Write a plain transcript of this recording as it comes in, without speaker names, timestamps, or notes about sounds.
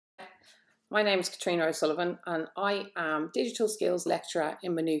My name is Katriona O'Sullivan and I am Digital Skills Lecturer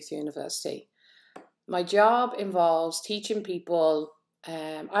in Maynooth University. My job involves teaching people,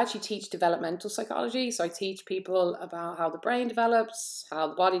 I actually teach developmental psychology, so I teach people about how the brain develops, how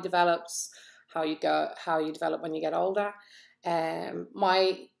the body develops, how you develop when you get older.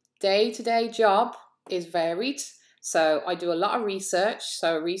 My day-to-day job is varied. So I do a lot of research.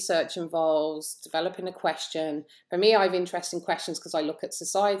 So research involves developing a question. For me, I have interesting questions because I look at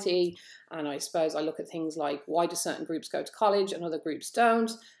society, and I suppose I look at things like, why do certain groups go to college and other groups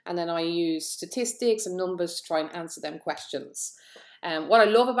don't? And then I use statistics and numbers to try and answer them questions. What I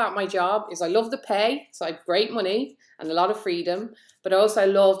love about my job is I love the pay, so I have great money and a lot of freedom, but I also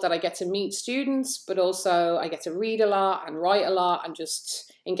love that I get to meet students, but also I get to read a lot and write a lot and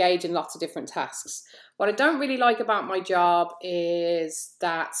just engage in lots of different tasks. What I don't really like about my job is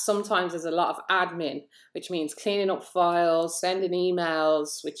that sometimes there's a lot of admin, which means cleaning up files, sending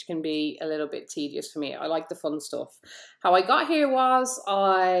emails, which can be a little bit tedious for me. I like the fun stuff. How I got here was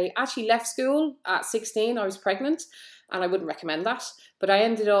I actually left school at 16. I was pregnant, and I wouldn't recommend that. But I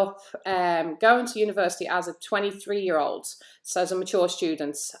ended up going to university as a 23-year-old, so as a mature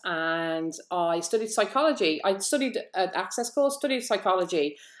student, and I studied psychology. I studied an access course, studied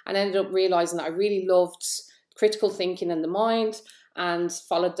psychology, and ended up realising that I really loved critical thinking in the mind and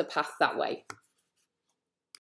followed the path that way.